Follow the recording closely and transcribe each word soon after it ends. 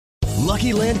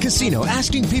Lucky Land Casino,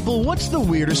 asking people, what's the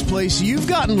weirdest place you've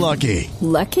gotten lucky?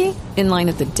 Lucky? In line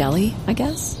at the deli, I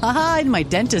guess? Aha, in my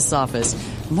dentist's office.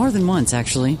 More than once,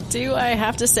 actually. Do I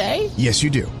have to say? Yes, you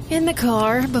do. In the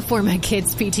car before my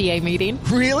kids' PTA meeting.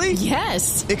 Really?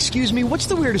 Yes. Excuse me, what's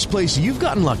the weirdest place you've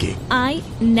gotten lucky? I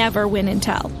never win and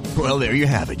tell. Well, there you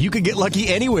have it. You can get lucky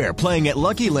anywhere, playing at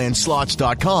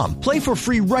LuckyLandSlots.com. Play for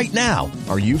free right now.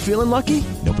 Are you feeling lucky?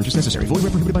 No purchase necessary. Void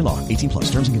where prohibited by law. 18+.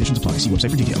 Terms and conditions apply. See website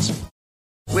for details.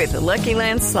 With the Lucky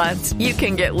Land Slots, you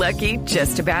can get lucky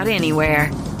just about anywhere.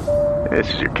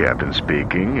 This is your captain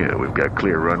speaking. We've got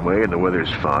clear runway and the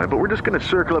weather's fine, but we're just going to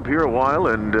circle up here a while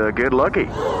and get lucky.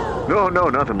 No,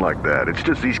 nothing like that. It's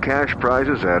just these cash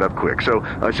prizes add up quick. So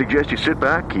I suggest you sit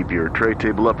back, keep your tray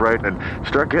table upright, and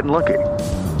start getting lucky.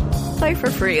 Play for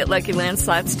free at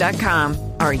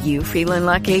LuckyLandSlots.com. Are you feeling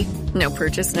lucky? No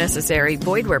purchase necessary.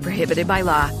 Void where prohibited by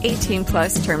law.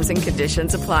 18+ terms and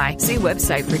conditions apply. See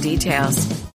website for details.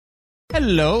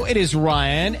 Hello, it is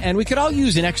Ryan, and we could all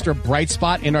use an extra bright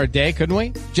spot in our day, couldn't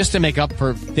we? Just to make up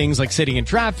for things like sitting in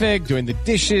traffic, doing the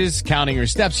dishes, counting your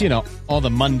steps, you know, all the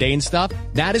mundane stuff.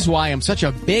 That is why I'm such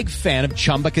a big fan of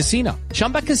Chumba Casino.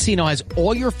 Chumba Casino has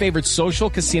all your favorite social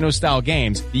casino-style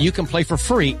games that you can play for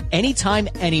free anytime,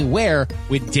 anywhere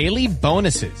with daily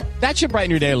bonuses. That should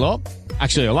brighten your day a little.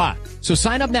 Actually, a lot. So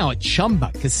sign up now at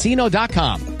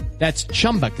ChumbaCasino.com. That's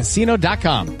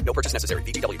ChumbaCasino.com. No purchase necessary.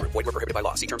 VGW Group. Void where prohibited by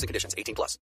law. See terms and conditions.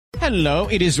 18+. Hello,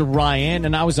 it is Ryan,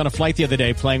 and I was on a flight the other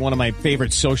day playing one of my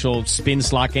favorite social spin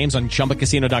slot games on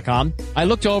ChumbaCasino.com. I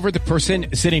looked over at the person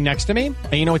sitting next to me,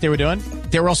 and you know what they were doing?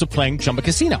 They were also playing Chumba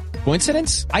Casino.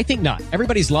 Coincidence? I think not.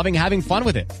 Everybody's loving having fun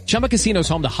with it. Chumba Casino is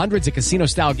home to hundreds of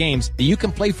casino-style games that you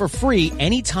can play for free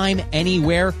anytime,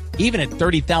 anywhere, even at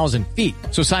 30,000 feet.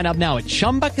 So sign up now at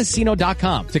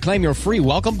ChumbaCasino.com to claim your free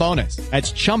welcome bonus.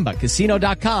 That's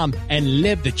ChumbaCasino.com and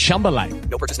live the Chumba life.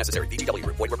 No purchase necessary. VGW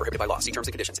Group. Void where prohibited by law. See terms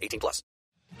and conditions. 18+.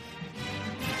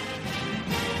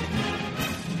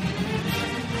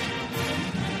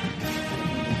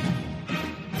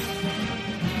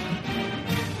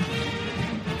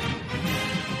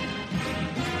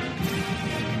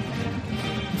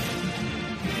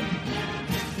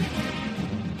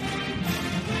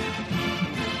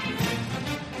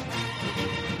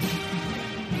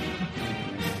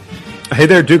 Hey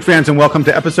there, Duke fans, and welcome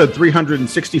to episode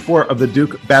 364 of the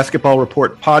Duke Basketball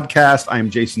Report podcast. I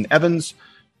am Jason Evans,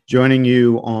 joining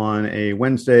you on a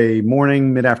Wednesday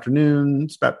morning, mid-afternoon.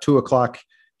 It's about 2 o'clock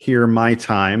here, my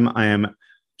time. I am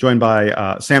joined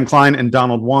by Sam Klein and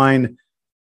Donald Wine.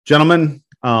 Gentlemen,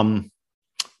 well,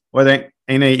 there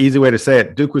ain't an easy way to say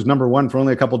it. Duke was number one for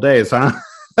only a couple days, huh?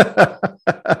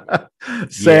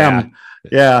 Sam,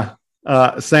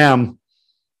 Sam,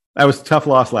 that was a tough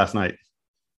loss last night.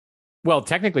 Well,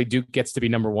 technically, Duke gets to be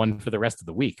number one for the rest of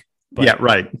the week. But, yeah,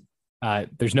 right.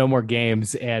 There's no more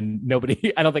games, and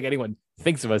nobody, I don't think anyone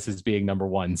thinks of us as being number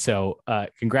one. So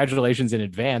congratulations in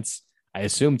advance, I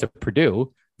assume, to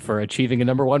Purdue for achieving a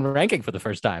number one ranking for the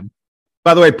first time.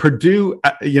 By the way, Purdue,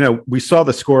 we saw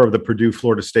the score of the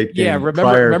Purdue-Florida State game. Yeah,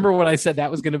 remember when I said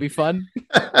that was going to be fun?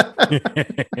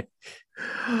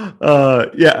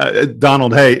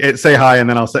 Donald, hey, say hi, and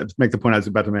then I'll make the point I was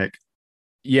about to make.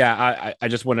 Yeah, I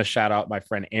just want to shout out my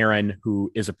friend Erin,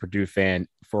 who is a Purdue fan.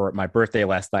 For my birthday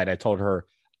last night, I told her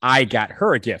I got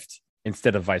her a gift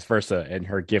instead of vice versa. And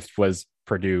her gift was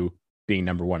Purdue being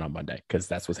number one on Monday, because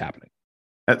that's what's happening.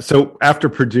 So after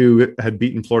Purdue had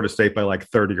beaten Florida State by like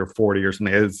 30 or 40 or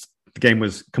something, the game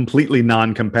was completely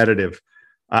non-competitive.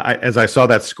 As I saw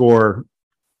that score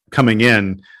coming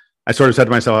in, I sort of said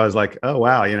to myself, I was like, oh,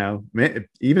 wow, even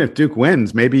if Duke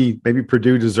wins, maybe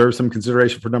Purdue deserves some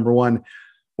consideration for number one.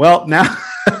 Well,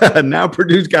 now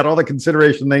Purdue's got all the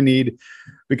consideration they need,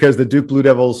 because the Duke Blue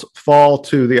Devils fall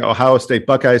to the Ohio State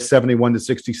Buckeyes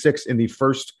 71-66 in the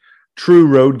first true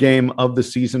road game of the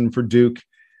season for Duke.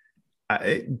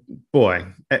 This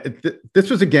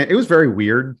was it was very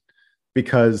weird,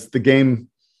 because the game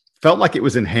felt like it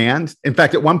was in hand. In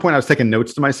fact, at one point I was taking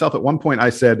notes to myself. At one point I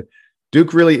said,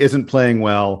 Duke really isn't playing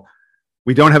well.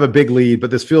 We don't have a big lead, but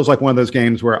this feels like one of those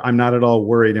games where I'm not at all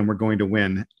worried and we're going to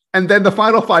win. And then the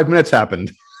final 5 minutes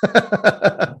happened.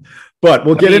 But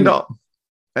we'll get into...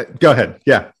 Go ahead.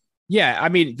 Yeah. Yeah. I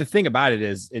mean, the thing about it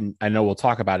is, and I know we'll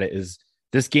talk about it, is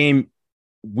this game,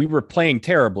 we were playing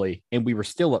terribly and we were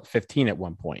still up 15 at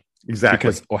one point. Exactly.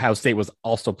 Because Ohio State was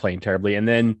also playing terribly. And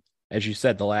then, as you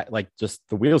said, just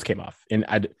the wheels came off.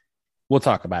 And we'll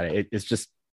talk about it. It's just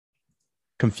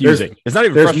confusing. It's not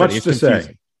even frustrating. It's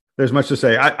confusing. There's much to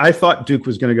say. I thought Duke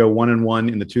was going to go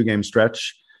 1-1 in the 2-game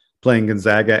stretch, playing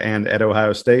Gonzaga and at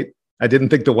Ohio State. I didn't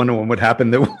think the 1-1 would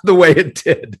happen the way it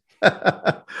did.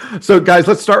 So, guys,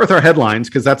 let's start with our headlines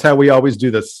because that's how we always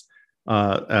do this.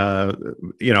 Our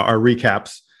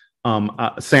recaps.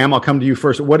 Sam, I'll come to you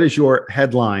first. What is your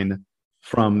headline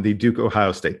from the Duke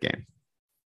Ohio State game?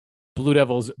 Blue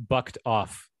Devils bucked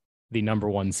off the number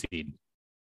 1 seed.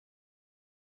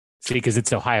 See, because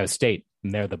it's Ohio State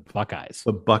and they're the Buckeyes.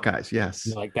 The Buckeyes, yes.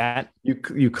 You like that?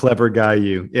 You clever guy,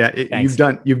 you. Yeah,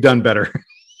 you've done better.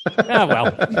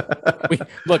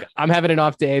 Look, I'm having an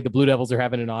off day. The Blue Devils are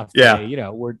having an off day. Yeah. You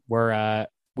know,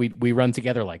 we run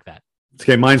together like that.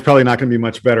 Okay, mine's probably not going to be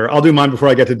much better. I'll do mine before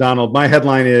I get to Donald. My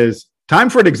headline is time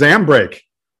for an exam break.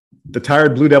 The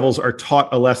tired Blue Devils are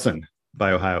taught a lesson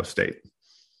by Ohio State.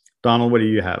 Donald, what do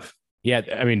you have? Yeah,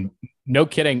 I mean, no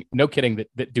kidding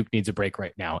that Duke needs a break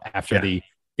right now after the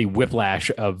whiplash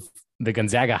of the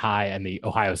Gonzaga high and the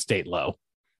Ohio State low.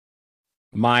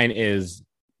 Mine is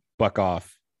buck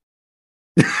off.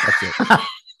 That's it.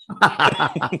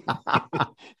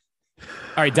 All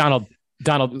right, Donald,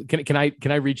 can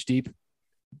I reach deep?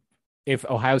 If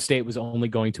Ohio State was only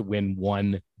going to win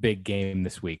one big game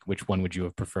this week, which one would you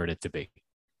have preferred it to be?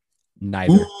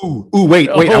 Neither. Ooh, wait.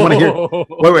 I want to hear.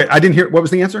 Wait. I didn't hear. What was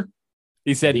the answer?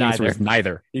 He said the answer is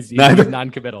neither. He's neither.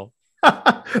 non-committal.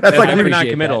 That's like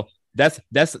non-committal.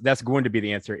 That's going to be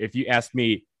the answer. If you asked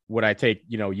me, would I take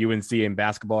UNC in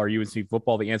basketball or UNC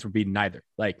football? The answer would be neither.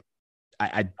 Like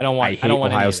I hate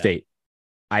Ohio State.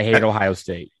 I hate Ohio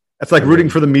State. That's like rooting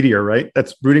for the Meteor, right?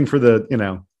 That's rooting for the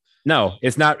No,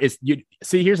 it's not. It's you.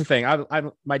 See, here's the thing.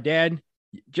 I'm my dad.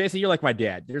 Jason, you're like my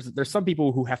dad. There's some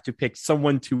people who have to pick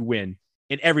someone to win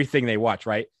in everything they watch,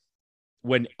 right?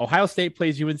 When Ohio State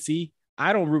plays UNC,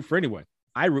 I don't root for anyone.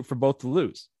 I root for both to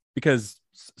lose because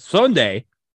Sunday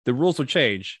the rules will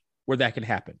change where that can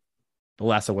happen. The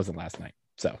last one wasn't last night,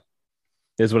 so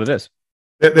it is what it is.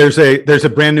 There's a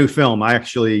brand new film. I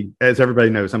actually, as everybody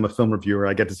knows, I'm a film reviewer.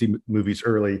 I get to see movies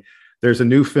early. There's a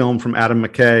new film from Adam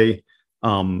McKay.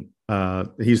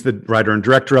 He's the writer and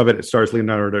director of it. It stars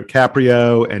Leonardo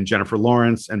DiCaprio and Jennifer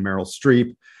Lawrence and Meryl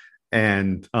Streep.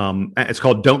 And it's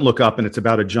called Don't Look Up. And it's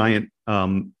about a giant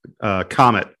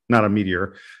comet, not a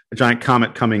meteor, a giant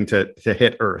comet coming to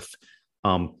hit Earth.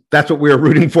 That's what we're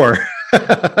rooting for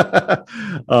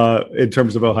in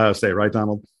terms of Ohio State, right,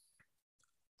 Donald?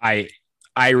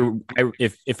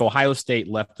 If Ohio State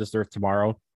left this earth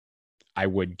tomorrow, I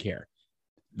wouldn't care.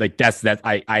 Like that's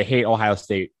I hate Ohio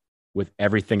State with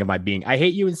everything of my being. I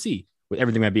hate UNC with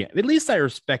everything of my being. At least I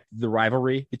respect the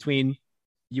rivalry between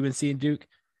UNC and Duke.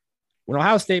 When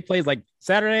Ohio State plays like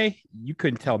Saturday, you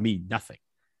couldn't tell me nothing.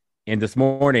 And this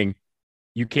morning,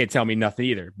 you can't tell me nothing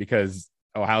either because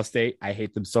Ohio State, I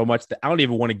hate them so much that I don't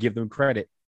even want to give them credit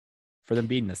for them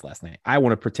beating us last night. I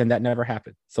want to pretend that never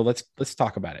happened. So let's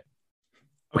talk about it.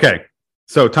 Okay,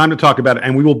 so time to talk about it.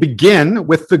 And we will begin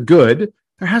with the good.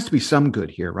 There has to be some good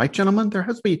here, right, gentlemen? There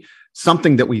has to be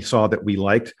something that we saw that we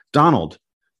liked. Donald,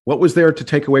 what was there to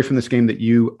take away from this game that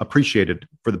you appreciated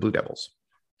for the Blue Devils?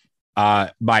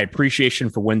 My appreciation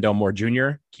for Wendell Moore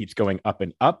Jr. keeps going up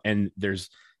and up. And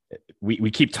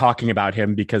we keep talking about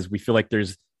him because we feel like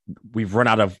we've run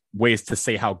out of ways to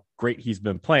say how great he's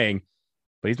been playing,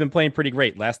 but he's been playing pretty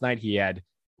great. Last night he had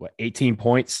 18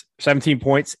 points, 17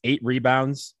 points, 8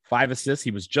 rebounds, 5 assists. He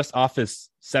was just off his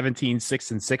 17,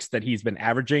 6 and 6 that he's been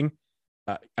averaging.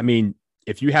 I mean,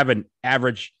 if you have an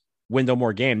average Wendell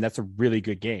Moore game, that's a really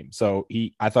good game. So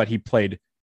I thought he played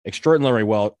extraordinarily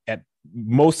well at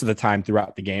most of the time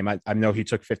throughout the game. I know he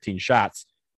took 15 shots,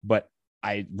 but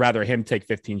I'd rather him take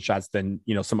 15 shots than,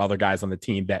 some other guys on the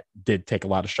team that did take a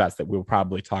lot of shots that we'll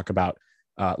probably talk about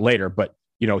later. But,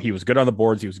 he was good on the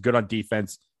boards. He was good on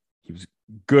defense. He was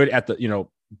good at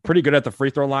pretty good at the free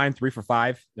throw line, 3 for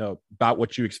 5, about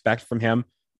what you expect from him.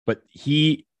 But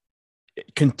he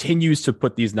continues to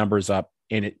put these numbers up,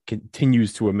 and it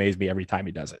continues to amaze me every time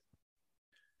he does it.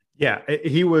 Yeah,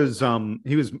 he was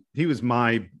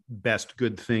my best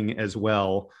good thing as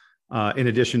well. In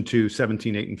addition to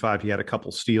 17, 8 and 5, he had a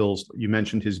couple steals. You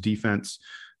mentioned his defense,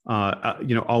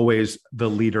 always the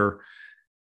leader.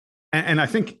 And I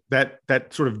think that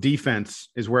sort of defense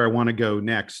is where I want to go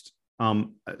next.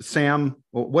 Sam,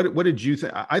 what did you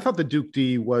think? I thought the Duke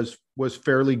D was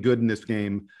fairly good in this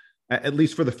game, at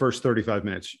least for the first 35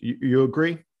 minutes. You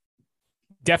agree?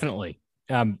 Definitely.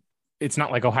 It's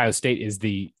not like Ohio State is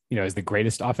the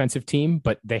greatest offensive team,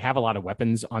 but they have a lot of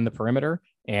weapons on the perimeter,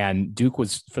 and Duke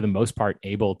was, for the most part,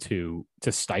 able to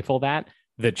stifle that.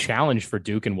 The challenge for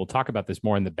Duke, and we'll talk about this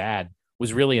more in the bad,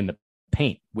 was really in the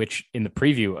paint, which in the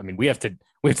preview, I mean, we have to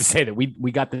say that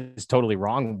we got this totally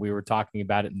wrong when we were talking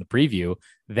about it in the preview,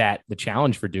 that the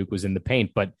challenge for Duke was in the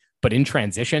paint. But But in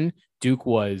transition, Duke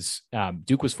was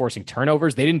forcing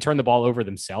turnovers. They didn't turn the ball over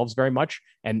themselves very much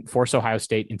and force Ohio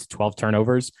State into 12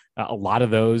 turnovers. A lot of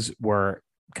those were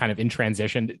kind of in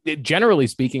transition. Generally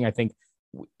speaking, I think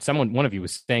one of you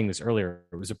was saying this earlier.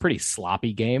 It was a pretty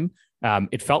sloppy game.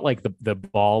 It felt like the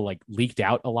ball like leaked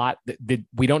out a lot.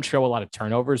 We don't show a lot of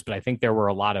turnovers, but I think there were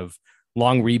a lot of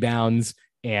long rebounds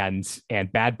and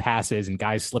bad passes and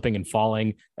guys slipping and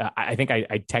falling. I think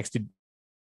I texted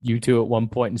you two at one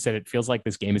point and said it feels like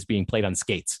this game is being played on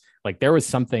skates. Like there was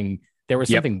something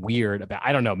weird about,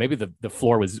 I don't know, maybe the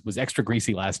floor was extra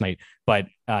greasy last night, but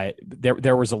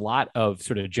there was a lot of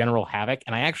sort of general havoc.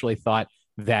 And I actually thought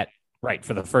that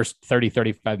for the first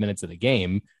 35 minutes of the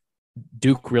game,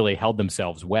 Duke really held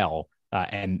themselves well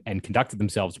and conducted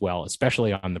themselves well,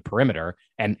 especially on the perimeter.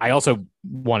 And I also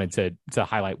wanted to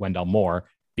highlight Wendell Moore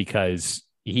because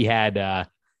he had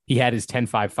his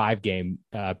 10-5-5 game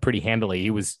pretty handily.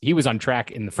 He was on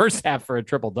track in the first half for a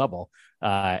triple double,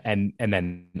 and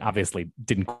then obviously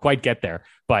didn't quite get there.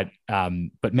 But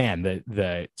man,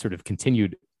 the sort of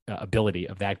continued ability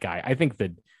of that guy, I think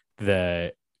that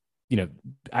there's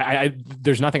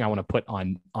nothing I want to put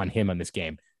on him on this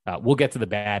game. We'll get to the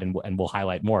bad and we'll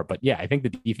highlight more. But yeah, I think the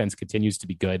defense continues to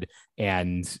be good.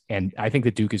 And I think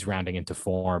that Duke is rounding into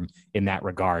form in that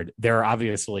regard. There are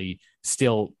obviously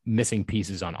still missing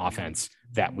pieces on offense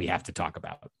that we have to talk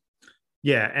about.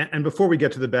 Yeah. And before we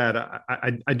get to the bad,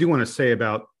 I do want to say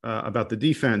about the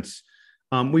defense.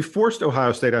 We forced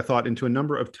Ohio State, I thought, into a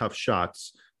number of tough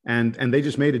shots. And they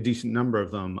just made a decent number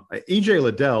of them. EJ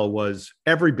Liddell was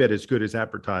every bit as good as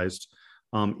advertised.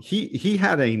 He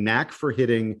had a knack for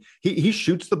hitting. He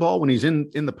shoots the ball when he's in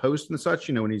the post and such,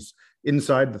 when he's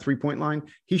inside the 3-point line,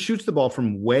 he shoots the ball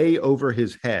from way over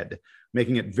his head,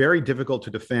 making it very difficult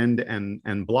to defend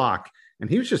and block. And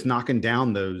he was just knocking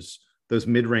down those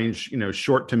mid-range,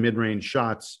 short to mid-range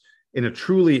shots in a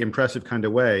truly impressive kind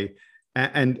of way.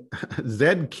 And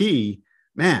Zed Key,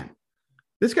 man,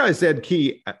 this guy Zed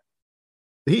Key,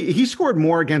 he scored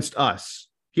more against us.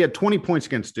 He had 20 points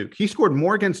against Duke. He scored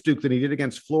more against Duke than he did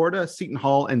against Florida, Seton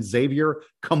Hall, and Xavier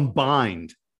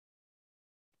combined.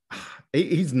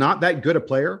 He's not that good a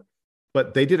player,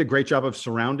 but they did a great job of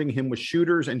surrounding him with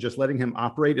shooters and just letting him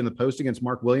operate in the post against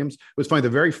Mark Williams. It was funny. The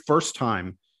very first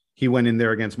time he went in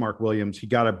there against Mark Williams, he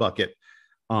got a bucket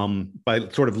by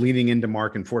sort of leaning into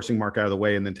Mark and forcing Mark out of the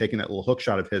way and then taking that little hook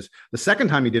shot of his. The second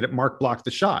time he did it, Mark blocked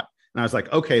the shot. And I was like,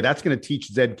 okay, that's going to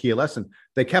teach Zed Key a lesson.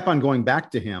 They kept on going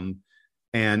back to him.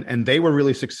 And they were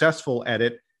really successful at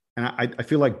it. And I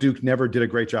feel like Duke never did a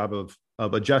great job of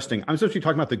adjusting. I'm supposed to be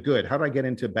talking about the good. How do I get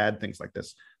into bad things like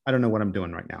this? I don't know what I'm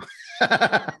doing right now.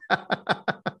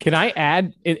 Can I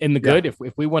add in the good, if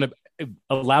we want to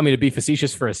allow me to be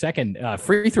facetious for a second,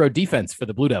 free throw defense for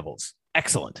the Blue Devils.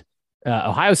 Excellent.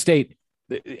 Ohio State,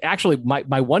 actually,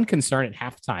 my one concern at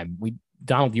halftime,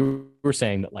 Donald, you were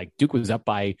saying that like Duke was up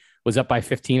by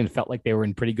 15 and felt like they were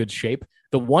in pretty good shape.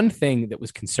 The one thing that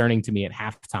was concerning to me at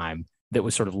halftime that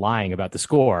was sort of lying about the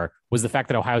score was the fact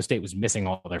that Ohio State was missing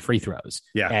all their free throws.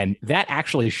 Yeah. And that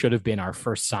actually should have been our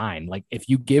first sign. Like if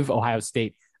you give Ohio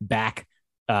State back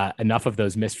enough of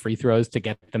those missed free throws to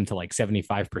get them to like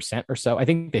 75% or so, I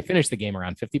think they finished the game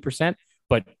around 50%,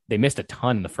 but they missed a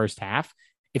ton in the first half.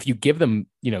 If you give them,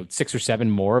 6 or 7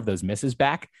 more of those misses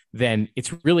back, then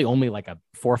it's really only like a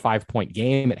 4 or 5 point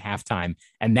game at halftime.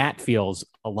 And that feels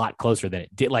a lot closer than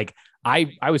it did. Like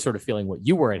I was sort of feeling what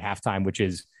you were at halftime, which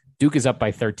is Duke is up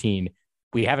by 13.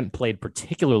 We haven't played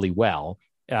particularly well.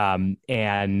 And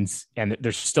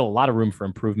there's still a lot of room for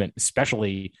improvement,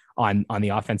 especially on the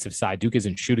offensive side. Duke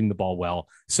isn't shooting the ball well.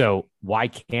 So why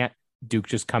can't Duke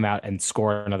just come out and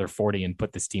score another 40 and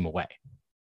put this team away?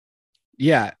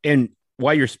 Yeah. And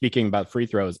while you're speaking about free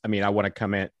throws, I mean, I want to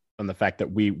comment on the fact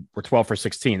that we were 12 for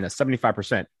 16. That's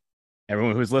 75%.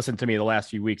 Everyone who's listened to me the last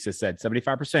few weeks has said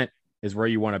 75% is where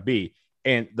you want to be.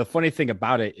 And the funny thing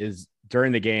about it is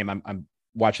during the game, I'm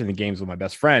watching the games with my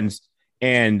best friends,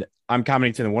 and I'm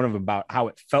commenting to one of them about how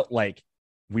it felt like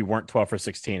we weren't 12 for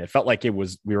 16. It felt like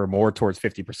we were more towards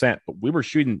 50%, but we were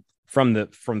shooting from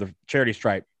the charity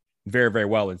stripe very, very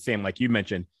well. And Sam, like you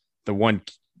mentioned, the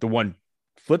one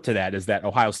flip to that is that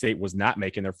Ohio State was not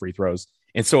making their free throws.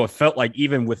 And so it felt like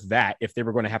even with that, if they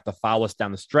were going to have to foul us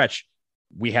down the stretch,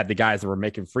 we had the guys that were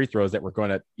making free throws that were going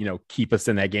to, keep us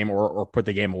in that game or put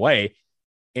the game away.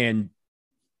 And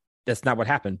that's not what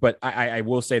happened. But I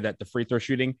will say that the free throw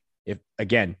shooting,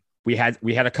 we had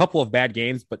a couple of bad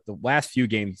games, but the last few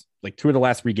games, like 2 of the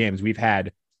last 3 games, we've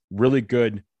had really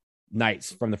good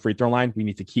nights from the free throw line. We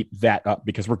need to keep that up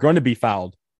because we're going to be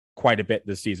fouled quite a bit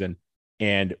this season.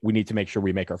 And we need to make sure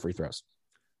we make our free throws.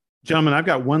 Gentlemen, I've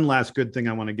got one last good thing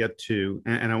I want to get to,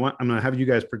 and I'm going to have you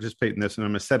guys participate in this, and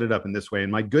I'm going to set it up in this way.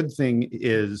 And my good thing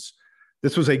is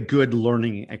this was a good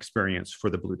learning experience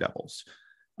for the Blue Devils.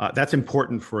 That's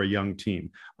important for a young team.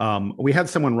 We had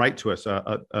someone write to us,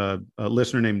 a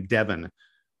listener named Devin,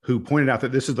 who pointed out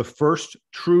that this is the first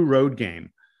true road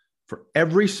game for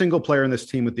every single player in this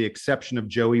team, with the exception of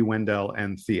Joey, Wendell,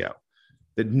 and Theo.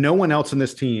 That no one else in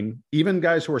this team, even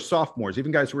guys who are sophomores,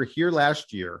 even guys who were here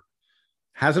last year,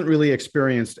 hasn't really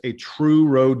experienced a true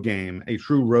road game, a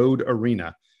true road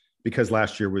arena, because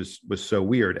last year was so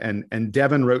weird. And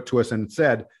Devin wrote to us and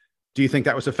said, do you think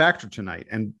that was a factor tonight?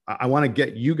 And I want to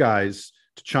get you guys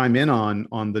to chime in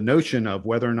on the notion of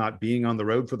whether or not being on the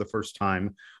road for the first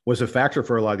time was a factor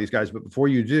for a lot of these guys. But before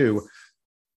you do,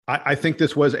 I think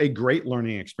this was a great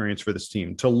learning experience for this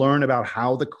team to learn about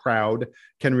how the crowd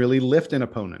can really lift an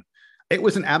opponent. It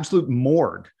was an absolute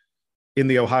morgue in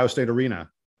the Ohio State Arena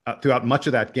throughout much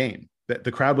of that game.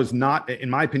 The crowd was not, in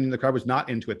my opinion, the crowd was not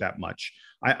into it that much.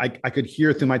 I could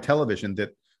hear through my television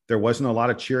that there wasn't a lot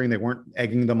of cheering. They weren't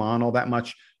egging them on all that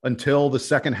much until the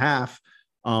second half,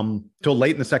 till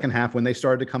late in the second half when they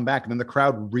started to come back. And then the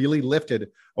crowd really lifted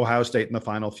Ohio State in the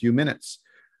final few minutes.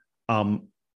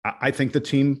 I think the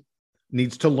team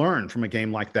needs to learn from a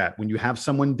game like that. When you have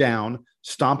someone down,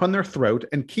 stomp on their throat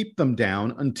and keep them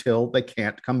down until they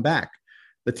can't come back.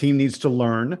 The team needs to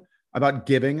learn about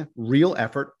giving real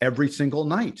effort every single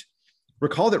night.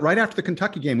 Recall that right after the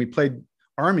Kentucky game, we played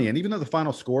Army. And even though the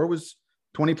final score was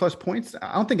 20 plus points,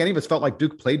 I don't think any of us felt like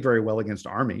Duke played very well against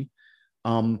Army.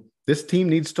 This team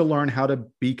needs to learn how to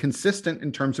be consistent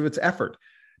in terms of its effort.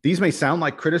 These may sound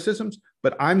like criticisms,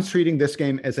 but I'm treating this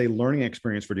game as a learning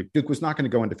experience for Duke. Duke was not going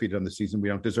to go undefeated on the season. We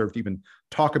don't deserve to even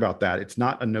talk about that. It's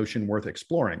not a notion worth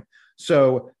exploring.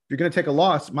 So if you're going to take a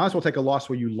loss, might as well take a loss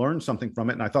where you learn something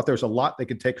from it. And I thought there was a lot they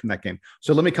could take from that game.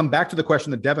 So let me come back to the question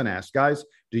that Devin asked. Guys,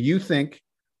 do you think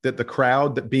that the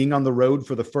crowd, that being on the road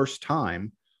for the first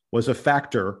time, was a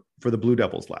factor for the Blue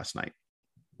Devils last night?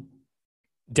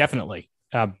 Definitely.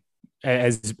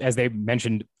 As they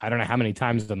mentioned, I don't know how many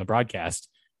times on the broadcast,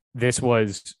 this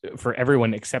was for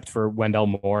everyone except for Wendell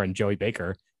Moore and Joey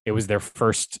Baker. It was their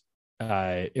first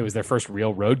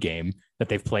real road game that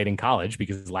they've played in college,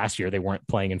 because last year they weren't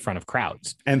playing in front of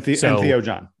crowds. And Theo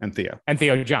John,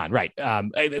 right?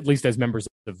 At least as members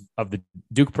of the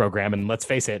Duke program. And let's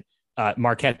face it,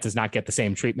 Marquette does not get the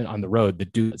same treatment on the road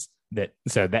that Duke does.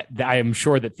 That I am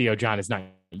sure that Theo John is not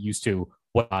used to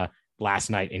what last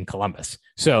night in Columbus.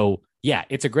 So yeah,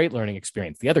 it's a great learning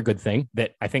experience. The other good thing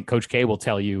that I think Coach K will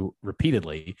tell you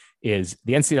repeatedly is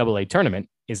the NCAA tournament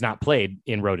is not played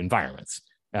in road environments.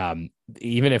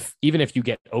 Even if you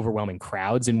get overwhelming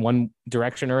crowds in one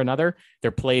direction or another, they're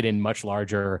played in much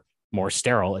larger, more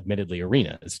sterile, admittedly,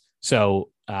 arenas. So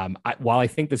while I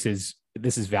think this is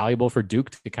valuable for Duke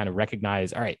to kind of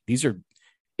recognize, all right, these are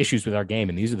issues with our game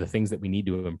and these are the things that we need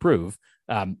to improve.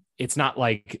 It's not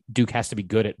like Duke has to be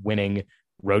good at winning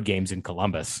road games in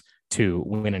Columbus to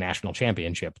win a national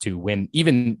championship, to win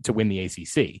the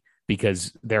ACC,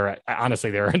 because there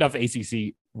are enough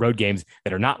ACC road games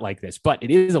that are not like this. But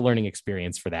it is a learning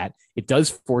experience for that. It does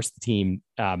force the team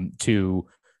to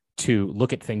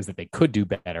look at things that they could do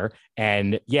better.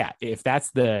 And yeah, if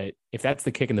that's the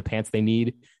kick in the pants they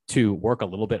need to work a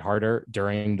little bit harder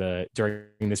during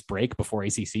this break before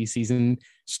ACC season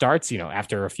starts,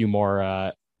 after a few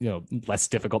more less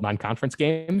difficult non-conference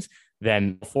games,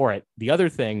 then for it. The other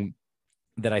thing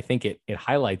that I think it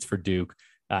highlights for Duke,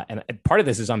 and part of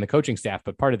this is on the coaching staff,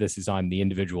 but part of this is on the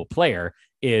individual player,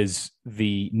 is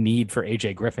the need for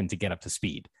AJ Griffin to get up to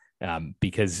speed.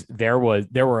 Because there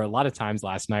were a lot of times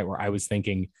last night where I was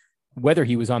thinking, whether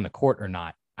he was on the court or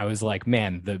not, I was like,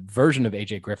 man, the version of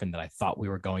AJ Griffin that I thought we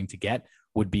were going to get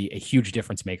would be a huge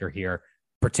difference maker here,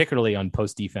 particularly on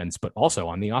post defense, but also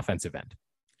on the offensive end.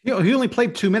 He only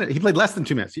played 2 minutes. He played less than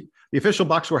 2 minutes. The official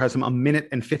box score has him 1 minute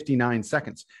and 59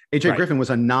 seconds. AJ Griffin was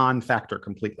a non-factor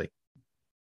completely.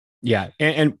 Yeah.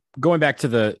 And going back to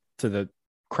the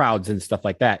crowds and stuff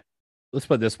like that, let's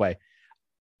put it this way.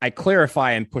 I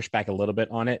clarify and push back a little bit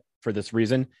on it for this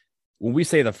reason. When we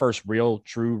say the first real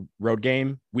true road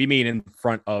game, we mean in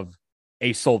front of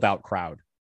a sold out crowd.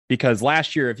 Because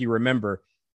last year, if you remember,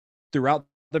 throughout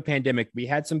the pandemic, we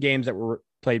had some games that were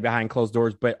played behind closed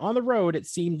doors, but on the road, it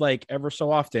seemed like ever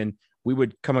so often we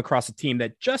would come across a team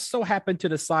that just so happened to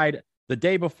decide the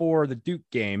day before the Duke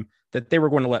game that they were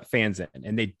going to let fans in.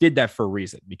 And they did that for a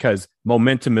reason, because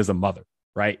momentum is a mother,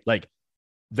 right? Like,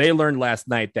 they learned last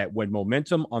night that when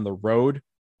momentum on the road,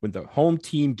 when the home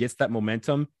team gets that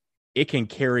momentum, it can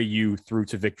carry you through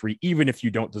to victory, even if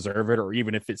you don't deserve it, or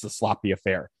even if it's a sloppy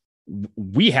affair.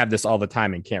 we have this all the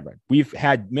time in Cameron. We've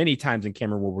had many times in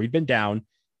Cameron where we've been down,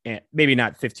 and maybe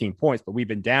not 15 points, but we've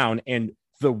been down, and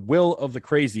the will of the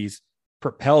crazies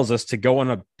propels us to go on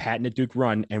a patented Duke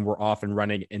run, and we're off and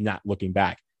running and not looking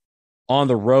back. On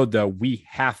the road, though, we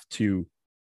have to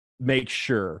make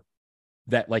sure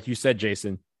that, like you said,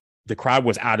 Jason, the crowd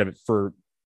was out of it for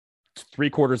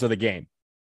 3/4 of the game.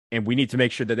 And we need to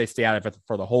make sure that they stay out of it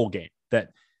for the whole game.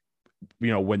 That,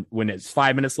 when it's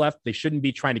 5 minutes left, they shouldn't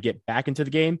be trying to get back into the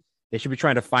game. They should be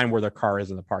trying to find where their car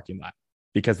is in the parking lot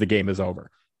because the game is over.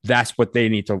 That's what they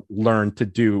need to learn to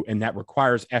do. And that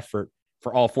requires effort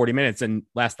for all 40 minutes. And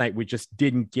last night, we just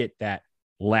didn't get that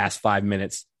last 5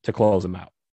 minutes to close them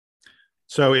out.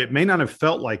 So it may not have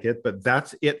felt like it, but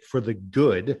that's it for the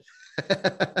good.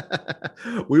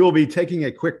 We will be taking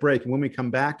a quick break. And when we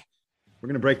come back, we're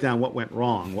going to break down what went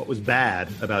wrong, what was bad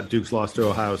about Duke's loss to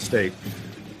Ohio State.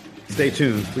 Stay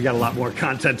tuned. We got a lot more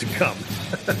content to come.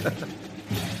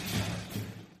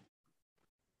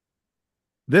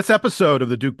 This episode of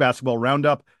the Duke Basketball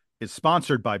Roundup is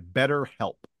sponsored by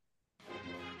BetterHelp.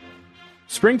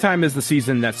 Springtime is the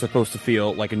season that's supposed to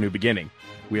feel like a new beginning.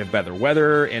 We have better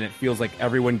weather, and it feels like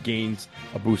everyone gains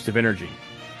a boost of energy.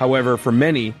 However, for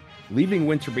many, leaving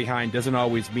winter behind doesn't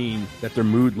always mean that their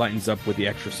mood lightens up with the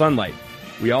extra sunlight.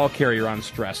 We all carry around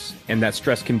stress, and that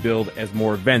stress can build as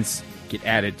more events get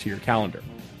added to your calendar.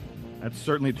 That's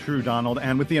certainly true, Donald.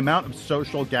 And with the amount of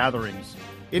social gatherings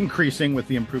increasing with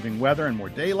the improving weather and more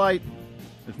daylight,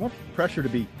 there's more pressure to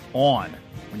be on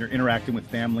when you're interacting with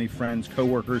family, friends,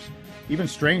 coworkers, even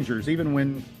strangers, even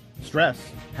when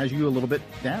stress has you a little bit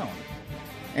down.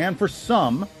 And for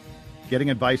some, getting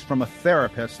advice from a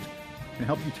therapist can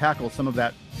help you tackle some of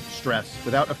that stress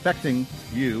without affecting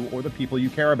you or the people you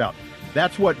care about.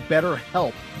 That's what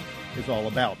BetterHelp is all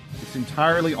about. It's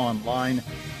entirely online,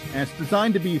 and it's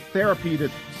designed to be therapy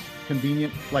that's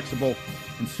convenient, flexible,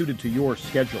 and suited to your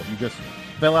schedule. You just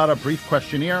fill out a brief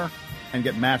questionnaire and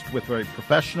get matched with a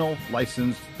professional,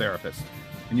 licensed therapist.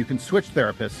 And you can switch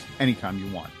therapists anytime you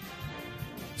want.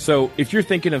 So if you're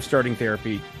thinking of starting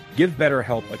therapy, give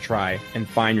BetterHelp a try and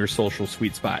find your social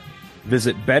sweet spot.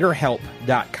 Visit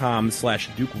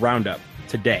betterhelp.com/Duke Roundup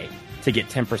today to get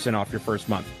 10% off your first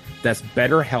month. That's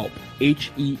BetterHelp,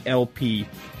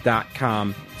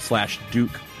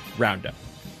 HELP.com/Duke Roundup.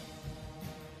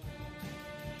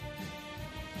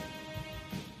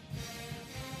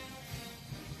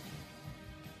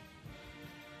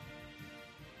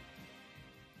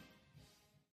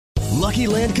 Lucky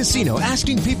Land Casino,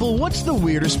 asking people, what's the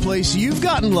weirdest place you've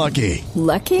gotten lucky?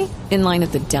 Lucky? In line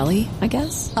at the deli, I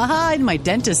guess? Aha, in my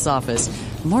dentist's office.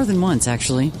 More than once,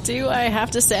 actually. Do I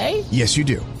have to say? Yes, you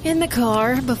do. In the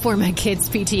car before my kids'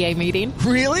 PTA meeting.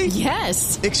 Really?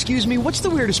 Yes. Excuse me, what's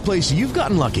the weirdest place you've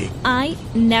gotten lucky? I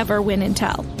never win and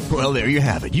tell. Well, there you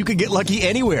have it. You can get lucky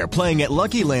anywhere, playing at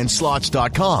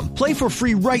LuckyLandSlots.com. Play for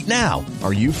free right now.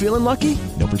 Are you feeling lucky?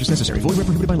 No purchase necessary. Void where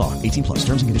prohibited by law. 18+.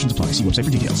 Terms and conditions apply. See website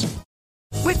for details.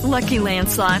 With Lucky Land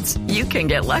Slots, you can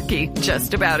get lucky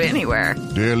just about anywhere.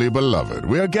 Dearly beloved,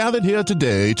 we are gathered here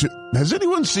today to... Has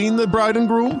anyone seen the bride and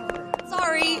groom?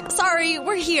 Sorry,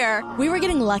 we're here. We were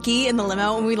getting lucky in the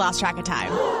limo and we lost track of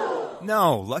time.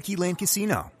 No, Lucky Land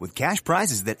Casino, with cash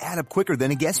prizes that add up quicker than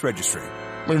a guest registry.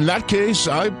 In that case,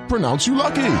 I pronounce you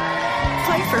lucky.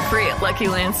 Play for free at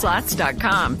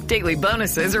LuckyLandSlots.com. Daily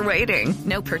bonuses are waiting.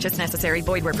 No purchase necessary.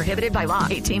 Void where prohibited by law.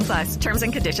 18+. Terms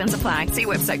and conditions apply. See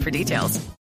website for details.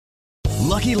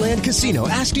 Lucky Land Casino,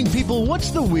 asking people,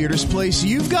 what's the weirdest place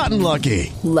you've gotten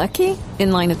lucky? Lucky?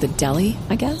 In line at the deli,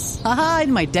 I guess? Aha,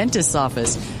 in my dentist's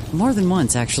office. More than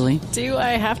once, actually. Do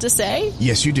I have to say?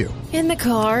 Yes, you do. In the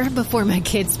car before my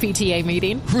kids' PTA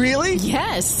meeting. Really?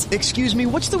 Yes. Excuse me,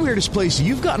 what's the weirdest place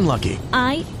you've gotten lucky?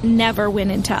 I never win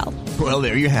and tell. Well,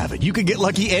 there you have it. You can get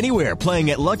lucky anywhere,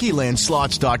 playing at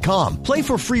LuckyLandSlots.com. Play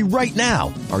for free right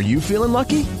now. Are you feeling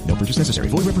lucky? No purchase necessary.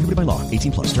 Void where prohibited by law.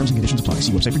 18+. Terms and conditions apply.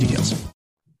 See website for details.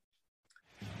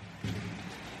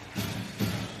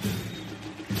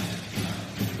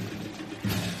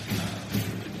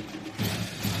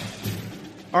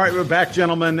 All right, we're back,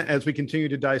 gentlemen, as we continue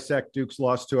to dissect Duke's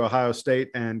loss to Ohio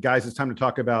State. And guys, it's time to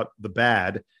talk about the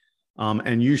bad.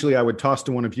 And usually I would toss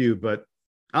to one of you, but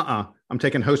I'm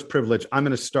taking host privilege. I'm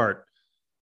going to start.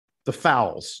 The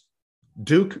fouls.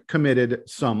 Duke committed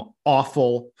some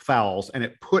awful fouls, and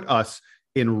it put us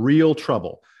in real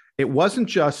trouble. It wasn't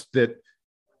just that.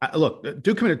 Look,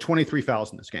 Duke committed 23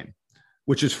 fouls in this game,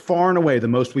 which is far and away the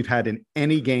most we've had in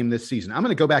any game this season. I'm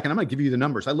going to go back and I'm going to give you the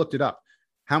numbers. I looked it up.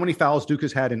 How many fouls Duke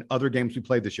has had in other games we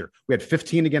played this year? We had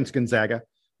 15 against Gonzaga.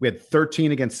 We had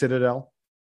 13 against Citadel.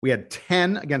 We had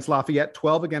 10 against Lafayette,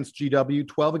 12 against GW,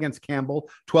 12 against Campbell,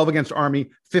 12 against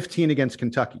Army, 15 against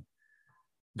Kentucky.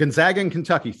 Gonzaga and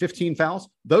Kentucky, 15 fouls.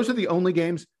 Those are the only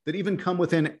games that even come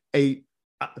within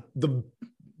the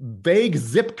vague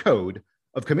zip code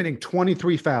of committing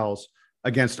 23 fouls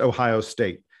against Ohio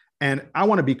State. And I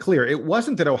want to be clear, it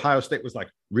wasn't that Ohio State was like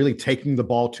really taking the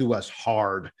ball to us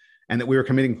hard and that we were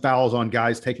committing fouls on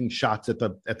guys taking shots at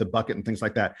the bucket and things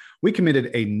like that. We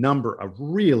committed a number of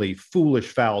really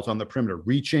foolish fouls on the perimeter,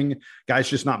 reaching, guys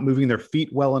just not moving their feet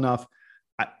well enough.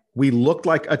 We looked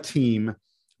like a team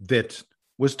that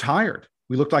was tired.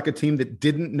 We looked like a team that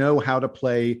didn't know how to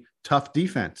play tough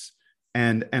defense.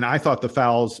 And I thought the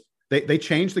fouls, they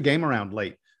changed the game around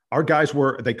late. Our guys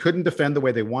they couldn't defend the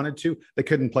way they wanted to. They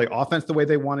couldn't play offense the way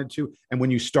they wanted to. And when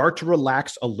you start to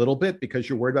relax a little bit because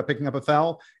you're worried about picking up a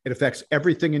foul, it affects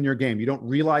everything in your game. You don't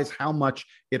realize how much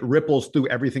it ripples through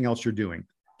everything else you're doing.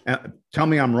 Tell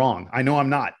me I'm wrong. I know I'm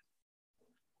not.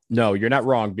 No, you're not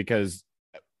wrong, because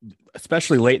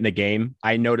especially late in the game,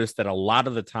 I noticed that a lot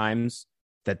of the times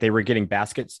that they were getting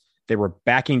baskets, they were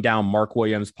backing down Mark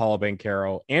Williams, Paulo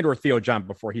Banchero, and or Theo John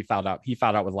before he fouled out. He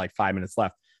fouled out with like 5 minutes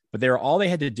left. But all they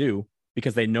had to do,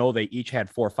 because they know they each had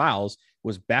 4 fouls,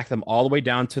 was back them all the way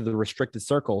down to the restricted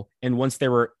circle. And once they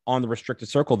were on the restricted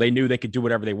circle, they knew they could do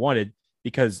whatever they wanted,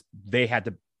 because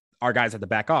our guys had to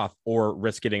back off or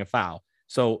risk getting a foul.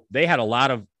 So they had a lot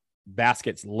of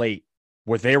baskets late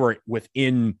where they were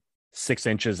within 6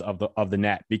 inches of the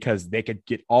net, because they could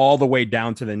get all the way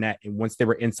down to the net. And once they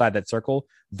were inside that circle,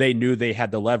 they knew they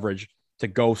had the leverage to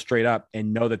go straight up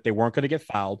and know that they weren't going to get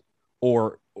fouled,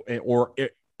 or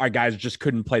our guys just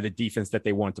couldn't play the defense that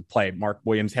they wanted to play. Mark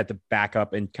Williams had to back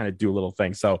up and kind of do a little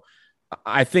thing. So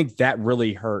I think that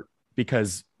really hurt,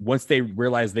 because once they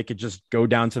realized they could just go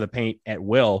down to the paint at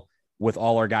will with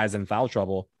all our guys in foul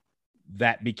trouble,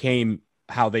 that became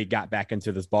how they got back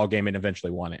into this ball game and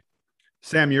eventually won it.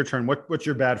 Sam, your turn. What's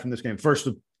your bad from this game? First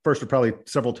of probably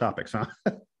several topics, huh?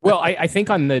 Well, I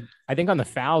think on the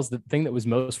fouls, the thing that was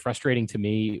most frustrating to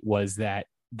me was that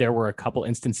there were a couple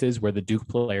instances where the Duke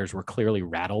players were clearly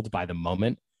rattled by the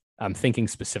moment. I'm thinking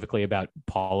specifically about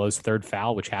Paulo's third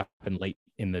foul, which happened late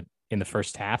in the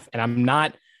first half. And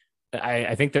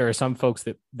I think there are some folks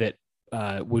that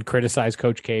would criticize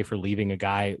Coach K for leaving a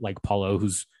guy like Paulo,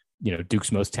 who's,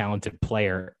 Duke's most talented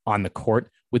player, on the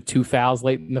court with 2 fouls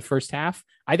late in the first half.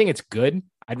 I think it's good.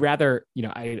 I'd rather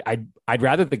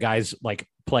the guys like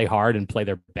play hard and play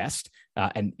their best.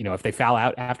 And if they foul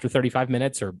out after 35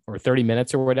 minutes or 30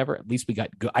 minutes or whatever, at least we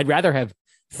got good. I'd rather have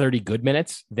 30 good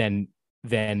minutes than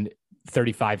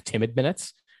 35 timid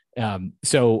minutes.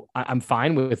 So I'm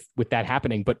fine with that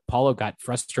happening, but Paulo got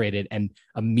frustrated and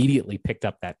immediately picked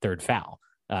up that third foul.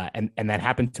 And that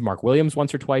happened to Mark Williams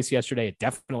once or twice yesterday. It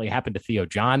definitely happened to Theo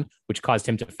John, which caused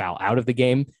him to foul out of the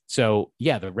game. So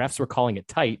yeah, the refs were calling it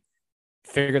tight.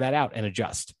 Figure that out and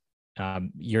adjust.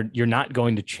 You're not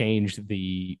going to change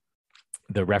the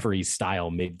referee's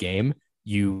style mid-game.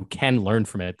 You can learn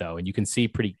from it though, and you can see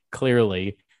pretty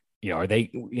clearly,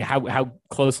 how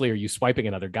closely are you swiping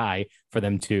another guy for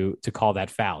them to call that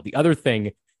foul? The other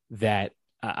thing that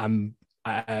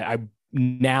I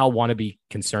now want to be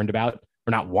concerned about,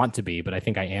 or not want to be, but I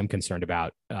think I am concerned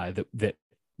about, that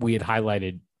we had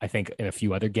highlighted, I think, in a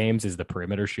few other games, is the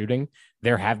perimeter shooting.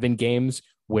 There have been games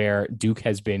where Duke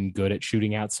has been good at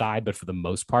shooting outside, but for the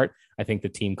most part, I think the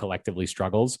team collectively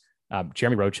struggles.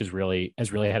 Jeremy Roach has really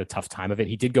had a tough time of it.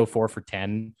 He did go 4 for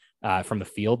 10 from the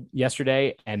field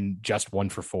yesterday, and just 1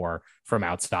 for 4 from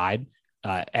outside,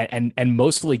 and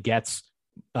mostly gets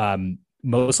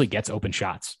open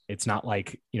shots. It's not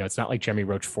like Jeremy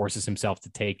Roach forces himself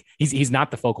to take. He's not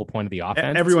the focal point of the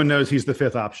offense. Everyone knows he's the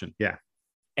 5th option. Yeah.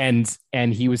 And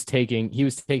he was taking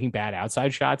bad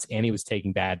outside shots, and he was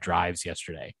taking bad drives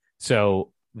yesterday.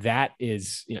 So that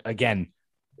is, again,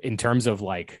 in terms of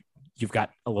like, you've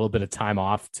got a little bit of time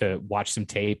off to watch some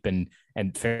tape and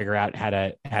figure out how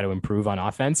to improve on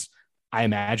offense. I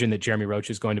imagine that Jeremy Roach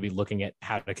is going to be looking at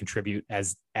how to contribute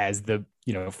as the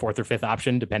 4th or 5th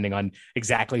option, depending on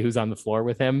exactly who's on the floor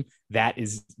with him.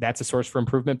 That's a source for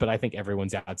improvement. But I think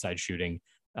everyone's outside shooting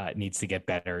needs to get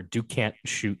better. Duke can't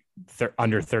shoot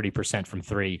under 30% from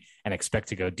 3 and expect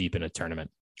to go deep in a tournament.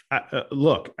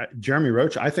 Look, Jeremy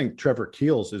Roach, I think Trevor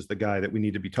Keels is the guy that we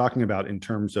need to be talking about in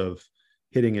terms of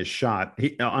hitting his shot.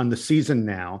 On the season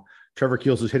now, Trevor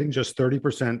Keels is hitting just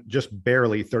 30%, just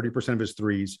barely 30% of his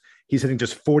threes. He's hitting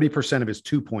just 40% of his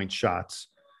 2-point shots.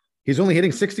 He's only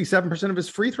hitting 67% of his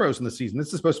free throws in the season. This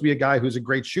is supposed to be a guy who's a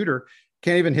great shooter,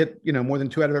 can't even hit, more than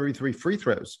 2 out of every 3 free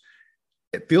throws.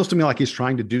 It feels to me like he's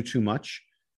trying to do too much,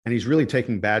 and he's really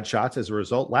taking bad shots as a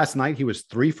result. Last night, he was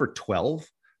 3 for 12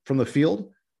 from the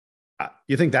field.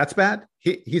 You think that's bad?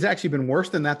 He's actually been worse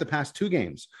than that the past 2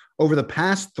 games. Over the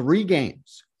past 3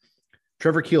 games,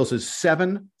 Trevor Keels is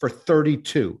 7 for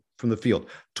 32 from the field,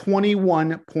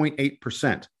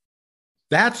 21.8%.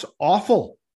 That's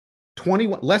awful.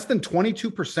 Less than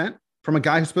 22% from a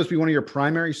guy who's supposed to be one of your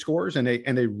primary scorers and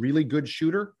a really good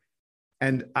shooter.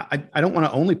 And I don't want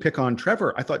to only pick on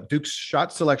Trevor. I thought Duke's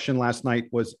shot selection last night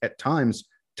was at times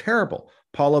terrible.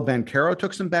 Paulo Banchero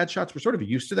took some bad shots. We're sort of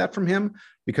used to that from him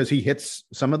because he hits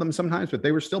some of them sometimes, but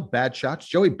they were still bad shots.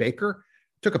 Joey Baker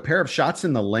took a pair of shots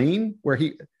in the lane where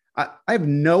I have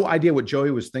no idea what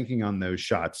Joey was thinking on those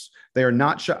shots. They are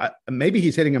not maybe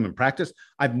he's hitting them in practice.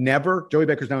 Joey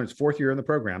Baker's now in his 4th year in the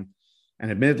program and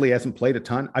admittedly hasn't played a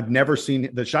ton. I've never seen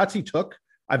the shots he took.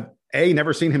 I've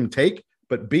never seen him take,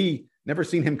 but B, never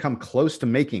seen him come close to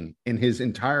making in his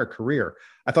entire career.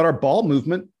 I thought our ball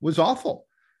movement was awful.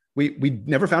 We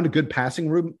never found a good passing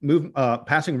rhythm,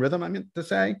 I meant to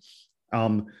say,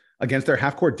 against their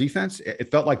half-court defense. It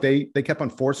felt like they kept on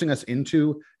forcing us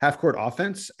into half-court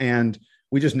offense, and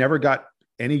we just never got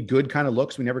any good kind of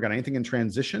looks. We never got anything in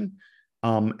transition.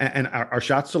 And our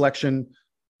shot selection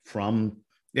from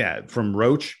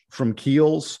Roach, from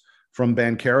Keels, from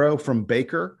Banchero, from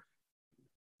Baker,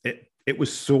 it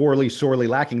was sorely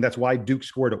lacking. That's why Duke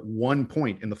scored at 1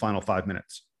 point in the final 5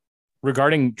 minutes.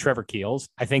 Regarding Trevor Keels,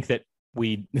 I think that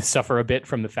we suffer a bit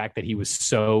from the fact that he was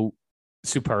so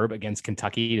superb against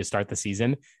Kentucky to start the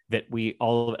season that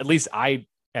at least I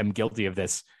am guilty of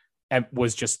this, and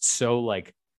was just so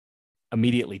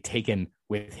immediately taken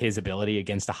with his ability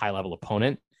against a high level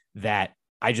opponent that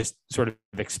I just sort of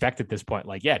expect at this point,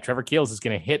 Trevor Keels is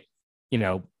going to hit,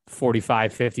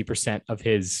 45, 50% of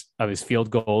his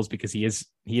field goals because he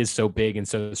is so big and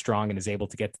so strong and is able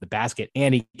to get to the basket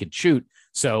and he can shoot.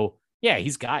 So yeah,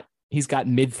 he's got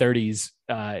mid-30s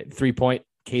 3-point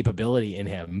capability in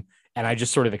him. And I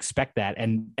just sort of expect that.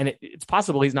 And it's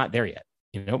possible he's not there yet.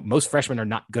 Most freshmen are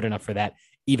not good enough for that,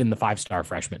 even the 5-star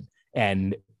freshmen.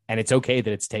 And it's okay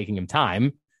that it's taking him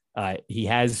time. He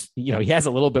has a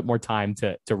little bit more time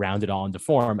to round it all into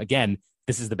form. Again,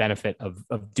 this is the benefit of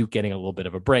Duke getting a little bit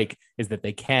of a break, is that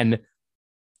they can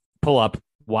pull up,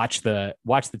 watch the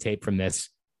tape from this.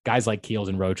 Guys like Keels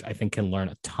and Roach, I think, can learn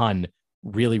a ton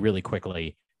really, really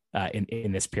quickly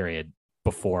in this period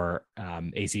before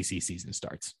ACC season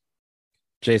starts.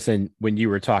 Jason, when you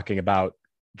were talking about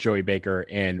Joey Baker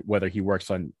and whether he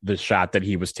works on the shot that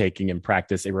he was taking in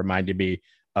practice, it reminded me,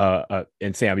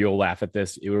 and Sam, you'll laugh at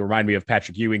this, it would remind me of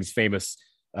Patrick Ewing's famous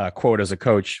quote as a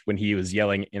coach when he was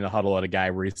yelling in the huddle at a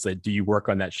guy where he said, "Do you work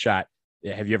on that shot?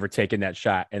 Have you ever taken that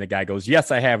shot?" And the guy goes,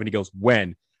 "Yes, I have." And he goes,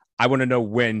 "When?" I want to know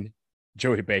when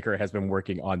Joey Baker has been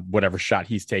working on whatever shot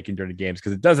he's taken during the games,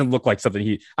 because it doesn't look like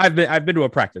something I've been to a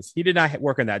practice. He did not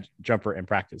work on that jumper in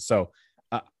practice. So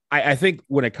I think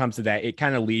when it comes to that, it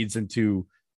kind of leads into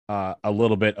a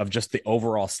little bit of just the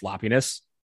overall sloppiness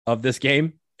of this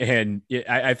game. And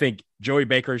I think Joey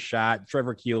Baker's shot,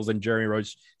 Trevor Keels and Jeremy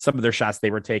Roach, some of their shots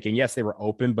they were taking, yes, they were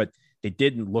open, but they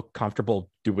didn't look comfortable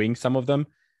doing some of them.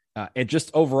 And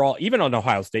just overall, even on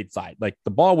Ohio State side,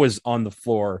 the ball was on the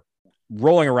floor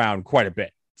rolling around quite a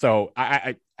bit. So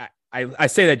I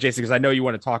say that, Jason, because I know you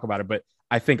want to talk about it, but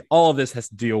I think all of this has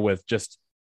to deal with just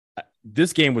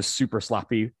this game was super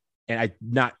sloppy, and I'm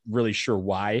not really sure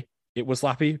why it was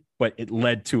sloppy, but it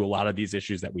led to a lot of these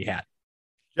issues that we had.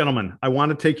 Gentlemen, I want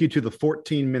to take you to the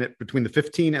between the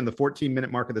 15 and the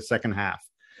 14-minute mark of the second half.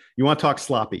 You want to talk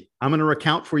sloppy? I'm going to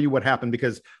recount for you what happened,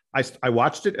 because I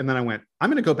watched it and then I went, I'm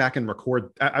going to go back and record.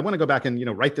 I want to go back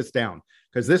and write this down,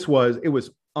 because it was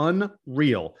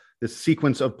unreal. This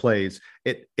sequence of plays.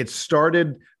 It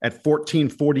started at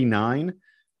 14:49.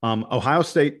 Ohio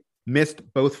State missed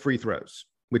both free throws,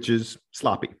 which is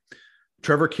sloppy.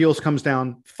 Trevor Keels comes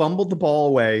down, fumbled the ball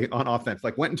away on offense,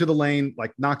 went into the lane,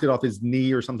 knocked it off his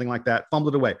knee or something like that,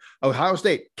 fumbled it away. Ohio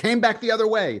State came back the other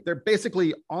way. They're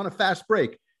basically on a fast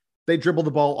break. They dribbled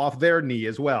the ball off their knee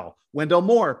as well. Wendell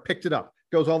Moore picked it up,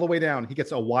 goes all the way down. He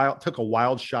took a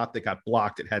wild shot that got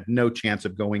blocked. It had no chance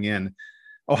of going in.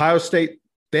 Ohio State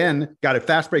then got a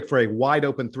fast break for a wide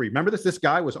open three. Remember this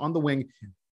guy was on the wing.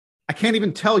 I can't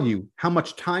even tell you how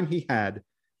much time he had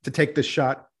to take this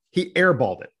shot. He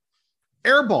airballed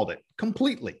it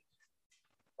completely.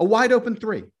 A wide open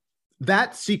three.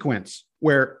 That sequence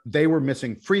where they were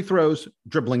missing free throws,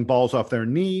 dribbling balls off their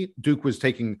knee, Duke was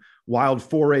taking wild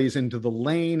forays into the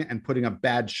lane and putting up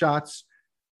bad shots.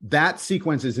 That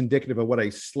sequence is indicative of what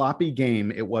a sloppy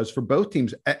game it was for both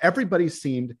teams. Everybody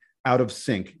seemed out of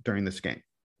sync during this game.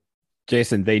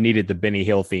 Jason, they needed the Benny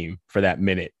Hill theme for that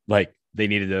minute. They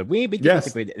needed the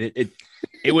yes.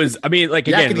 It was, I mean,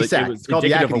 again, it was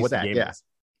indicative of what the game was.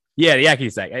 Yeah, the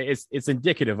yakety sack. It's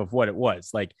indicative of what it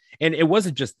was like, and it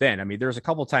wasn't just then. I mean, there was a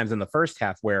couple times in the first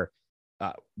half where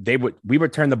we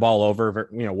would turn the ball over.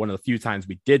 One of the few times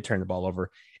we did turn the ball over,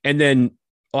 and then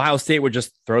Ohio State would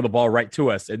just throw the ball right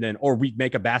to us, and then or we'd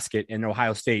make a basket. And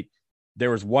Ohio State, there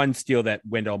was one steal that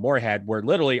Wendell Moore had, where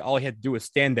literally all he had to do was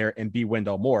stand there and be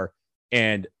Wendell Moore,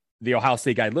 and the Ohio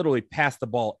State guy literally passed the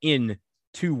ball in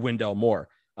to Wendell Moore.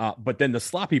 But then the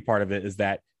sloppy part of it is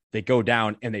that they go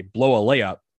down and they blow a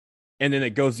layup, and then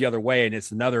it goes the other way, and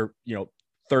it's another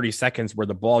 30 seconds where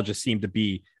the ball just seemed to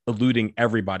be eluding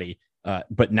everybody,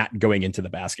 but not going into the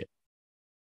basket.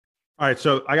 All right,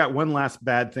 so I got one last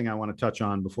bad thing I want to touch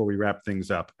on before we wrap things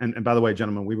up. And by the way,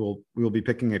 gentlemen, we will be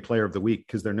picking a player of the week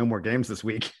because there are no more games this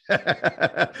week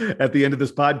at the end of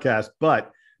this podcast.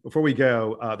 But before we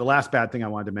go, the last bad thing I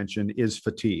wanted to mention is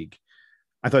fatigue.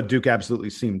 I thought Duke absolutely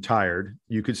seemed tired.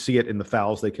 You could see it in the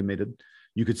fouls they committed.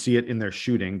 You could see it in their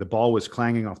shooting. The ball was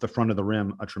clanging off the front of the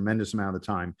rim a tremendous amount of the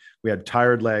time. We had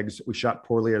tired legs. We shot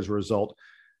poorly as a result.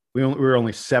 We were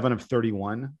only 7 of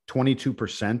 31,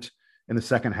 22% in the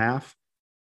second half.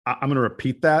 I'm going to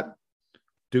repeat that.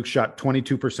 Duke shot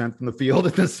 22% from the field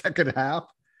in the second half.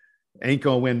 Ain't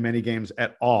going to win many games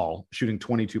at all, shooting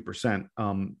 22%.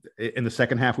 In the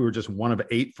second half, we were just 1 of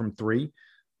 8 from 3,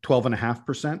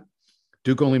 12.5%.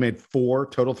 Duke only made 4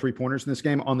 total three-pointers in this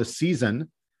game. On the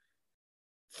season,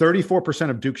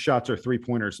 34% of Duke shots are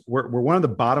three-pointers. We're one of the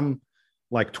bottom,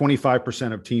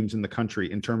 25% of teams in the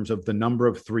country in terms of the number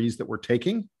of threes that we're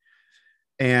taking.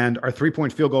 And our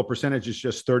three-point field goal percentage is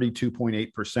just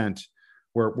 32.8%.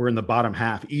 We're in the bottom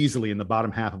half, easily in the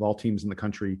bottom half of all teams in the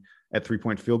country at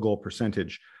three-point field goal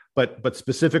percentage. But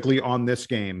specifically on this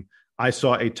game, I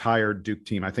saw a tired Duke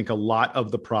team. I think a lot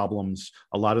of the problems,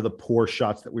 a lot of the poor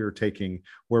shots that we were taking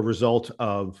were a result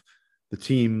of the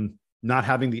team not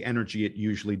having the energy it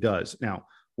usually does. Now,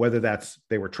 whether that's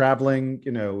they were traveling,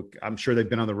 I'm sure they've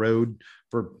been on the road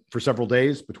for several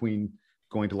days between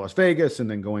going to Las Vegas and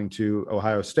then going to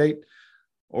Ohio State,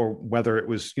 or whether it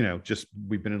was, just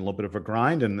we've been in a little bit of a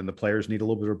grind and then the players need a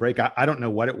little bit of a break. I don't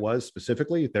know what it was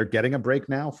specifically. They're getting a break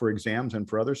now for exams and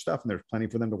for other stuff, and there's plenty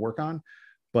for them to work on.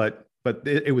 But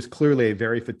it was clearly a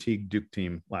very fatigued Duke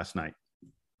team last night.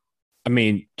 I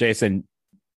mean, Jason,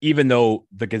 even though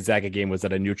the Gonzaga game was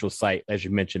at a neutral site, as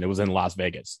you mentioned, it was in Las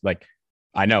Vegas.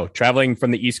 I know traveling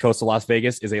from the East Coast to Las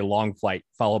Vegas is a long flight,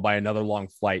 followed by another long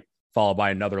flight, followed by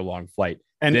another long flight.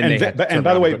 And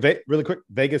by the way, really quick,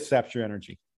 Vegas saps your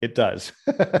energy. It does.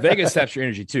 Vegas saps your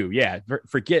energy too. Yeah.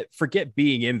 Forget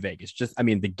being in Vegas. Just,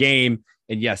 the game.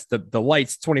 And yes, the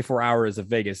lights, 24 hours of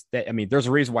Vegas. There's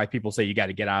a reason why people say you got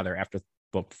to get out of there after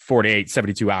 48,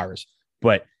 72 hours.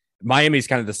 But Miami's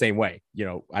kind of the same way.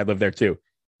 I live there too.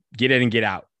 Get in and get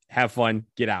out. Have fun,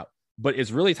 get out. But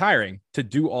it's really tiring to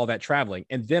do all that traveling.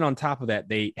 And then on top of that,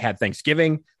 they had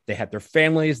Thanksgiving. They had their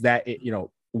families that,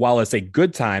 while it's a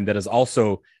good time, that is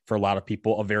also for a lot of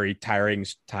people a very tiring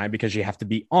time because you have to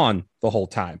be on the whole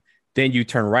time. Then you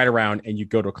turn right around and you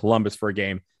go to Columbus for a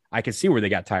game. I can see where they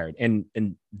got tired. And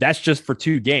that's just for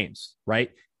 2 games,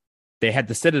 right? They had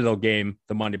the Citadel game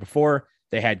the Monday before.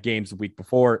 They had games the week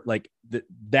before.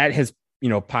 That has,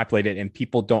 populated, and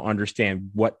people don't understand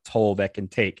what toll that can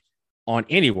take on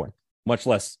anyone, much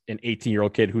less an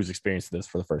 18-year-old kid who's experienced this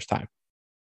for the first time.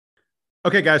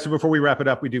 Okay, guys, so before we wrap it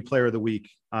up, we do Player of the Week.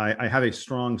 I have a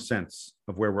strong sense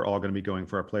of where we're all going to be going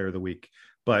for our Player of the Week.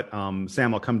 But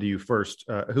Sam, I'll come to you first.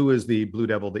 Who is the Blue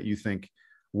Devil that you think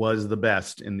was the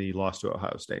best in the loss to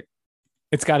Ohio State?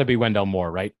 It's got to be Wendell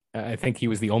Moore, right? I think he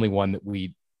was the only one that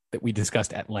we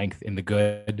discussed at length in the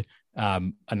good.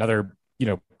 Another,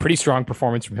 pretty strong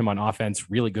performance from him on offense,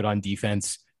 really good on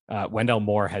defense. Wendell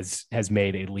Moore has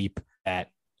made a leap that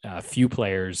few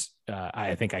players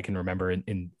I think I can remember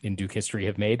in Duke history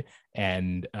have made.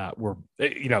 And we're,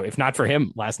 if not for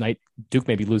him last night, Duke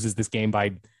maybe loses this game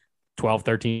by 12,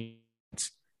 13.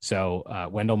 So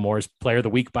Wendell Moore's Player of the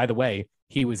Week, by the way,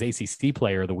 he was ACC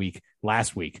Player of the Week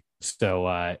last week.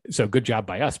 So good job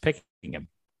by us picking him.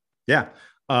 Yeah.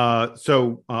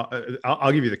 So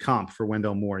I'll give you the comp for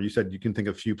Wendell Moore. You said you can think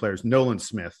of a few players. Nolan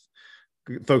Smith.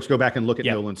 Folks, go back and look at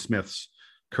Nolan Smith's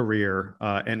career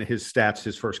and his stats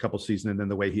his first couple seasons, and then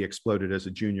the way he exploded as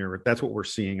a junior. That's what we're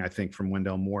seeing, I think, from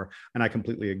Wendell Moore. And I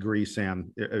completely agree,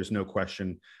 Sam. There's no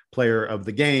question. Player of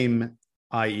the game,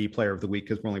 i.e. Player of the Week,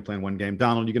 because we're only playing one game.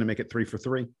 Donald, you going to make it 3 for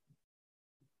 3?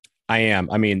 I am.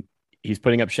 He's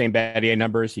putting up Shane Battier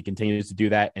numbers. He continues to do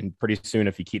that. And pretty soon,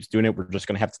 if he keeps doing it, we're just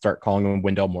going to have to start calling him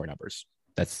Wendell Moore numbers.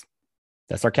 That's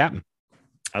our captain.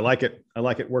 I like it.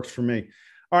 Works for me.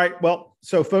 All right. Well,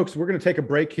 so folks, we're going to take a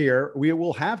break here. We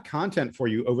will have content for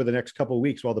you over the next couple of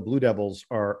weeks while the Blue Devils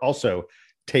are also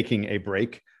taking a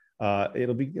break.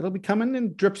 It'll be coming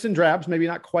in drips and drabs, maybe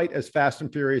not quite as fast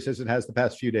and furious as it has the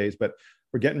past few days, but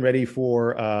we're getting ready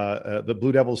for the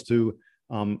Blue Devils to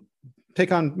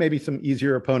take on maybe some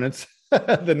easier opponents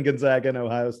than Gonzaga and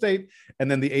Ohio State. And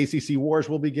then the ACC wars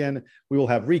will begin. We will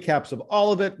have recaps of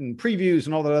all of it and previews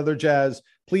and all that other jazz.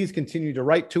 Please continue to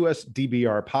write to us,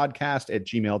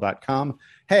 dbrpodcast@gmail.com.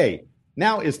 Hey,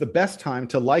 now is the best time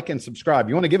to like and subscribe.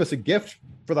 You want to give us a gift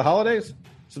for the holidays?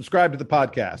 Subscribe to the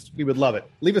podcast. We would love it.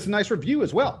 Leave us a nice review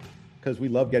as well, because we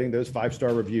love getting those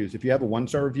 5-star reviews. If you have a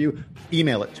 1-star review,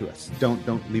 email it to us.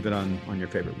 Don't leave it on your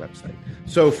favorite website.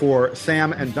 So for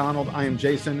Sam and Donald, I am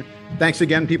Jason. Thanks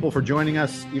again, people, for joining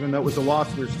us. Even though it was a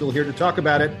loss, we're still here to talk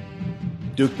about it.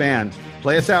 Duke Band,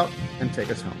 play us out and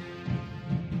take us home.